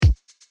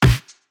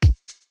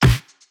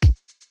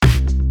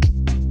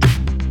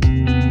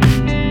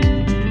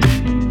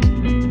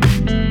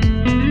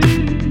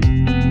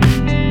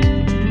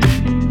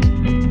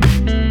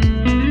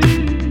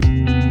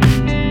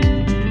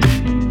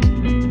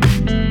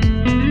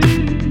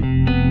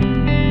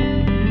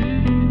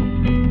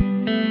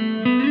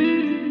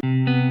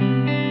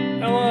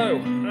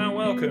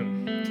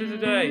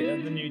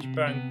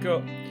Japan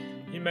Cup.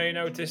 You may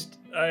notice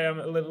I am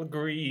a little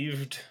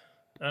grieved,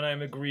 and I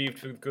am aggrieved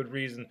for good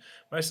reason.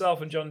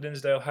 Myself and John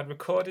Dinsdale had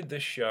recorded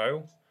this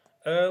show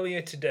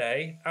earlier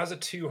today as a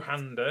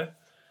two-hander,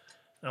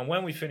 and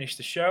when we finished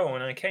the show, and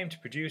when I came to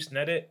produce and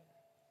edit,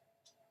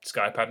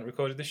 Skype hadn't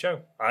recorded the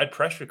show. I'd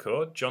press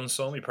record, John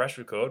saw me press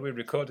record, we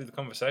recorded the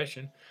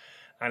conversation,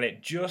 and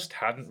it just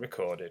hadn't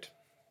recorded.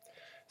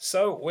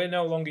 So we're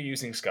no longer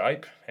using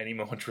Skype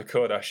anymore to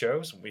record our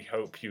shows. We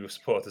hope you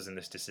support us in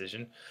this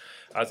decision,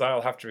 as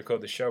I'll have to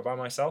record the show by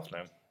myself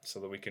now, so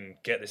that we can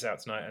get this out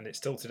tonight, and it's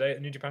still today at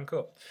the New Japan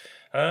Cup.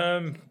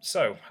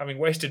 So, having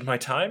wasted my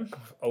time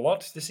a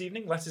lot this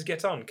evening, let us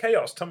get on.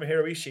 Chaos,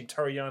 Tomohiro Ishii,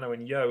 Toru Yano,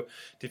 and Yo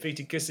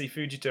defeated Kisi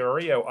Fujita,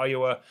 Ryo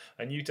Aoyama,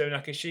 and Yuto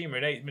Nakashima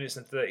in 8 minutes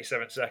and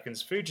 37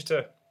 seconds.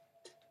 Fujita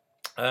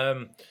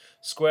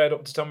squared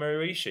up to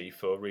Tomohiro Ishii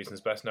for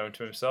reasons best known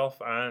to himself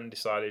and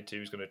decided he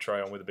was going to try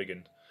on with a big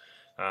one.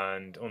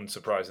 And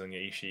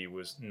unsurprisingly, Ishii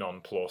was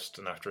nonplussed,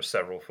 and after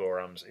several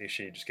forearms,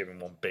 Ishii just gave him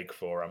one big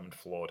forearm and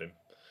floored him.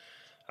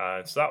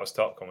 So that was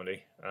top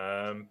comedy.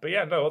 But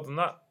yeah, no, other than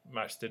that,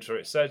 match did for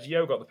it said.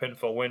 Yo got the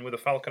pinfall win with a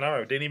Falcon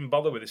Arrow. Didn't even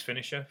bother with his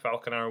finisher.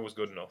 Falcon Arrow was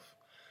good enough.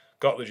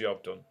 Got the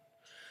job done.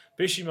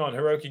 Bishamon,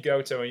 Hiroki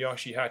Goto, and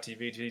Yoshi-Hashi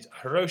defeated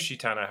Hiroshi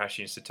Tanahashi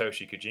and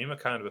Satoshi Kojima.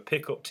 Kind of a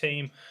pick-up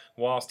team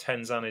whilst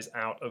Tenzan is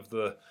out of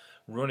the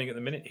running at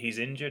the minute. He's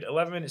injured.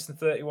 11 minutes and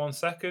 31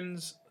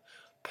 seconds.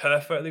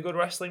 Perfectly good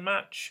wrestling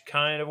match.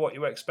 Kind of what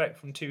you expect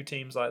from two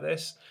teams like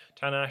this.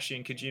 Tanahashi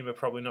and Kojima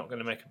probably not going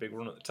to make a big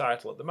run at the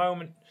title at the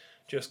moment.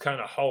 Just kind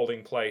of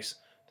holding place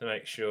to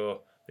make sure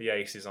the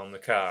ace is on the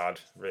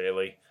card,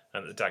 really,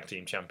 and the tag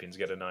team champions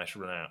get a nice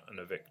run out and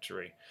a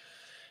victory.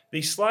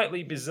 The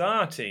slightly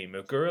bizarre team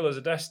of Gorillas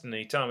of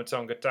Destiny, Tama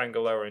Tonga,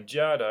 Tangaloa, and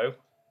Jado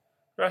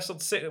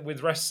wrestled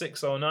with Rest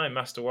 609,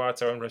 Master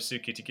Wato, and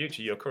Ryosuke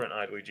Taguchi, your current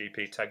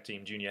IWGP Tag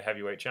Team Junior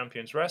Heavyweight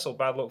Champions, wrestled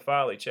Bad Luck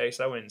Fale, Chase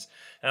Owens,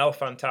 El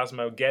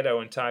Phantasmo, Gedo,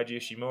 and Taiji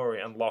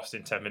Ishimori, and lost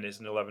in 10 minutes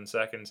and 11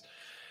 seconds.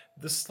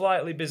 The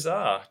slightly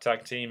bizarre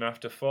tag team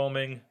after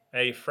forming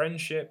a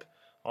friendship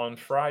on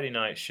Friday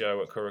night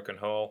show at Korakuen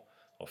Hall,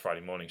 or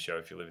Friday morning show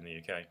if you live in the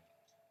UK,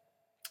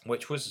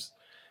 which was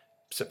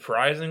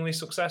surprisingly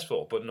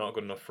successful, but not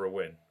good enough for a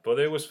win. But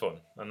it was fun,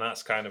 and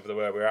that's kind of the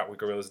way we're at with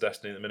Gorillas of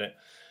Destiny at the minute.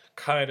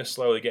 Kind of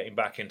slowly getting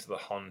back into the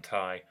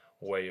Hontai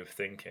way of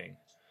thinking.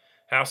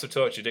 House of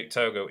Torture, Dick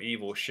Togo,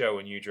 Evil, Show,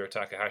 and Yujiro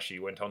Takahashi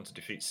went on to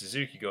defeat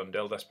Suzuki Gun,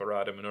 Del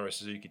Desperado, Minoru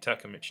Suzuki,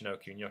 Taka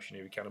Michinoku, and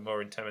Yoshinori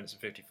Kanemaru in 10 minutes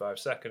and 55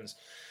 seconds.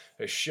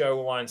 As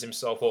Show lines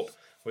himself up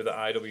with the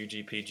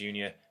IWGP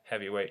Junior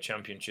Heavyweight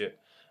Championship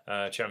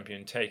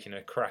champion taking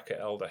a crack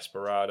at El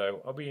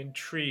Desperado. I'll be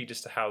intrigued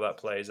as to how that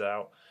plays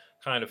out.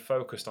 Kind of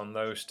focused on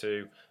those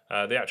two.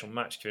 The actual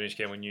match finish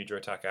came when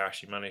Yujiro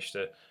Takahashi managed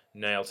to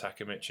nail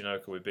Taka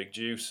Michinoku with Big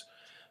Juice.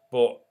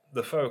 But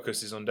the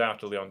focus is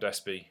undoubtedly on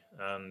Despi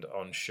and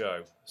on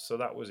Show. So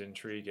that was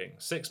intriguing.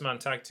 6-man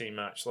tag team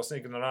match. Los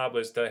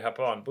Ingobernables de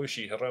Japón,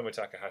 Bushi, Hiromu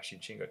Takahashi,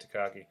 and Shingo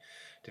Takagi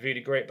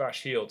defeated Great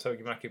Bash Heel,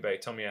 Togi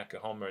Makabe,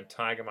 Tomoaki Honma, and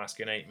Tiger Mask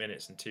in 8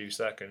 minutes and 2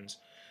 seconds.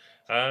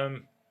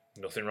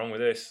 Nothing wrong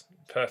with this.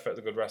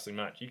 Perfectly good wrestling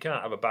match. You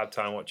can't have a bad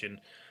time watching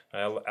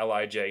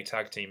LIJ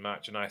tag team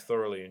match, and I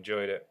thoroughly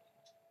enjoyed it.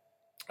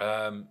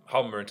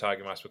 Honma and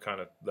Tiger Mask were kind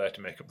of there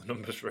to make up the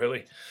numbers,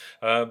 really.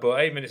 But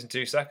 8 minutes and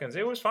 2 seconds,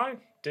 it was fine.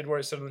 Did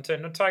what it said on the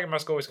tin. And Tiger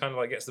Mask always kind of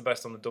like gets the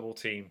best on the double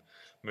team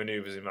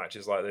maneuvers in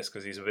matches like this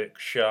because he's a bit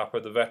sharper,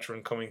 the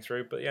veteran coming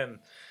through. But yeah,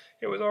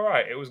 it was all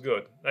right. It was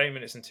good. 8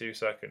 minutes and 2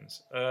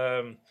 seconds.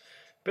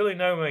 Billy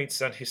No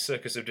Mates and his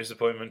Circus of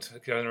Disappointment,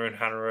 Cameron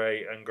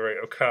Hanare and Great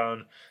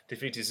Okan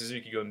defeated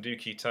Suzuki Gun,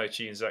 Dookie,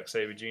 Taichi, and Zack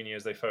Sabre Jr.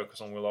 as they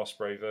focus on Will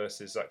Ospreay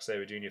versus Zack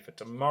Sabre Jr. for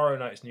tomorrow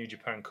night's New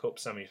Japan Cup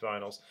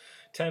semi-finals.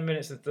 10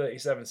 minutes and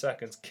 37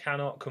 seconds.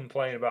 Cannot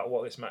complain about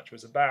what this match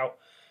was about.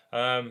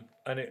 And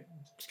it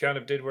kind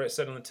of did what it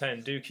said on the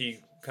 10.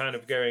 Dookie kind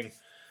of going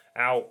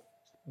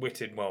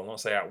outwitted, well,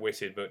 not say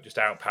outwitted, but just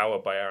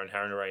outpowered by Aaron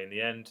Hanare in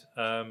the end,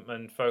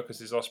 and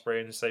focuses Ospreay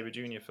and Sabre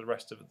Jr. for the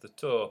rest of the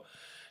tour.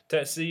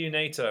 Tetsuya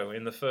Naito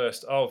in the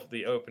first of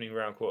the opening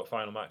round the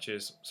first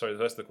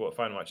of the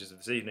quarterfinal matches of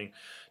this evening.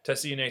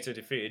 Tetsuya Naito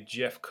defeated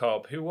Jeff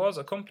Cobb, who was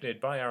accompanied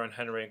by Aaron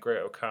Henry and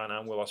Great Okan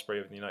and Will Ospreay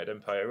of the United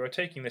Empire, who are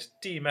taking this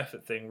team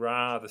effort thing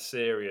rather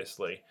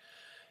seriously.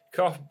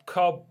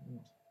 Cobb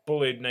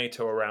bullied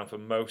Naito around for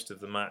most of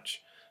the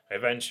match.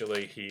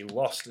 Eventually, he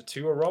lost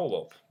to a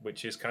roll-up,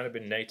 which has kind of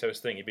been Nato's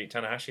thing. He beat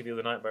Tanahashi the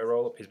other night by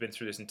roll-up. He's been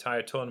through this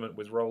entire tournament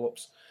with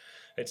roll-ups.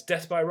 It's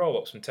death by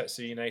roll-ups from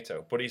Tetsuya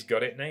Naito, but he's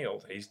got it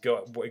nailed. He's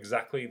got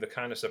exactly the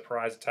kind of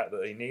surprise attack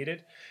that he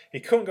needed. He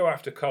couldn't go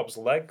after Cobb's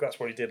leg. That's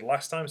what he did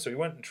last time, so he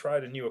went and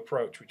tried a new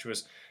approach, which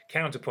was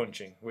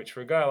counter-punching, which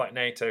for a guy like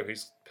Naito,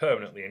 who's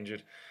permanently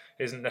injured,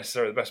 isn't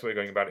necessarily the best way of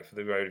going about it for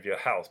the road of your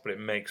health, but it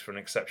makes for an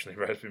exceptionally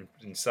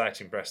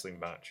inciting wrestling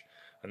match.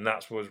 And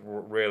that was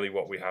really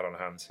what we had on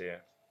hands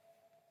here.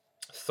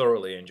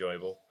 Thoroughly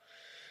enjoyable.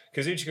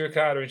 Kazuchika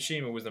Okada and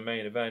Shima was the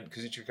main event.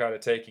 Kazuchika Okada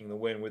taking the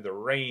win with the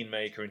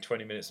Rainmaker in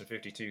 20 minutes and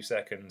 52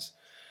 seconds.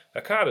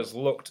 Okada's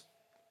looked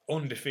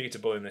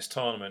undefeatable in this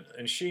tournament,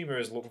 and Shima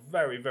has looked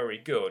very, very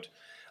good.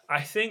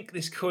 I think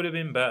this could have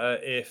been better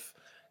if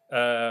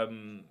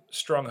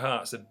Strong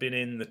Hearts had been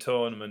in the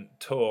tournament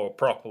tour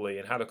properly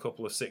and had a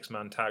couple of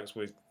six-man tags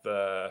with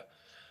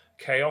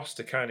Chaos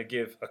to kind of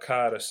give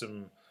Okada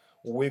some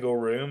wiggle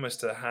room as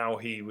to how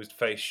he would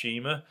face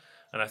Shima.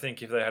 And I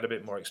think if they had a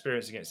bit more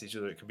experience against each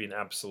other, it could be an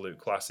absolute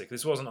classic.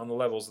 This wasn't on the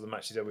levels of the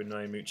matches with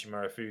Naomichi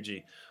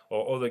Marufuji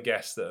or other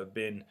guests that have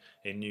been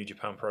in New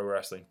Japan Pro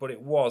Wrestling, but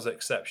it was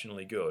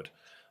exceptionally good.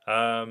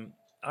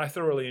 I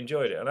thoroughly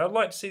enjoyed it, and I'd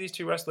like to see these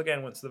two wrestle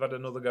again once they've had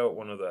another go at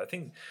one another. I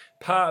think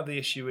part of the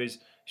issue is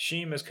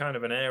Shima's kind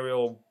of an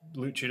aerial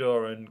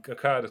luchador and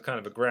Okada's kind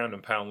of a ground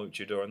and pound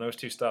luchador, and those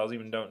two styles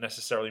even don't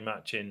necessarily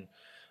match in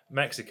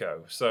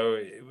Mexico. So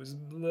it was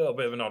a little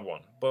bit of an odd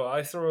one, but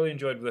I thoroughly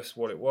enjoyed this,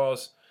 what it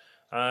was.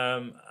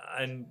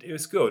 And it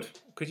was good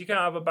because you can't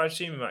have a bad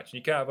Shima match and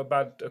you can't have a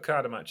bad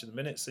Okada match at the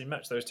minute. So you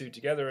match those two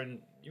together and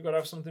you've got to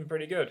have something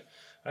pretty good,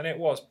 and it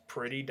was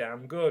pretty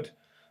damn good.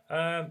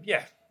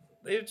 Yeah,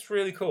 it's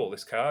really cool.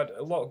 This card,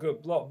 a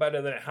lot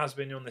better than it has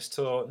been on this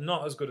tour.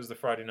 Not as good as the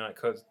Friday night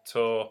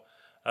tour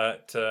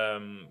at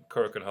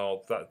Korakuen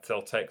Hall.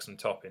 They'll take some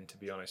topping, to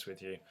be honest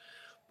with you,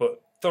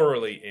 but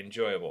thoroughly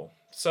enjoyable.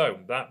 So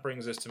that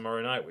brings us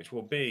tomorrow night, which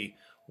will be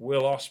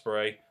Will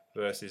Ospreay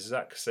versus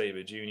Zack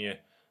Sabre Jr.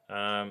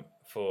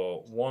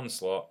 For one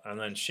slot, and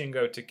then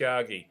Shingo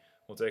Takagi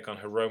will take on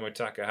Hiromu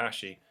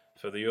Takahashi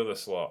for the other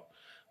slot,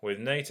 with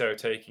Naito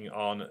taking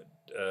on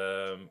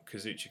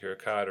Kazuchika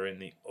Okada in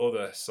the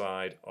other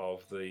side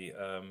of the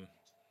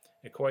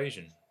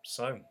equation.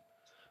 So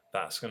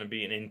that's going to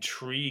be an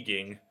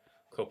intriguing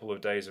couple of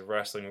days of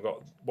wrestling. We've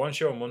got one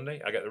show on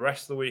Monday. I get the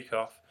rest of the week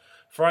off.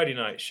 Friday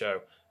night show,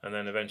 and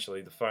then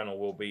eventually the final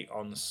will be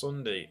on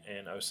Sunday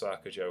in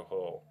Osaka-jo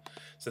Hall.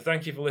 So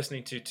thank you for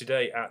listening to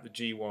Today at the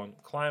G1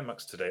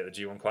 Climax. Today at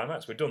the G1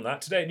 Climax. We've done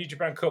that. Today at New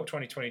Japan Cup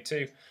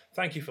 2022.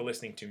 Thank you for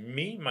listening to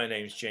me. My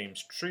name's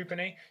James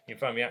Trupany. You can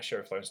find me at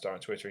Sheriff Lone Star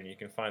on Twitter, and you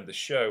can find the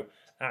show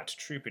at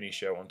Trupany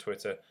Show on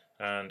Twitter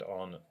and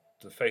on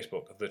the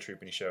Facebook of The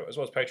Trupany Show, as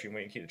well as Patreon,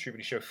 where you can keep The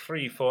Trupany Show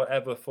free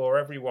forever for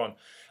everyone.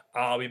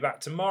 I'll be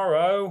back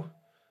tomorrow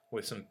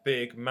with some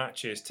big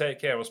matches. Take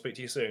care. We'll speak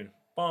to you soon.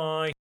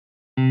 Bye.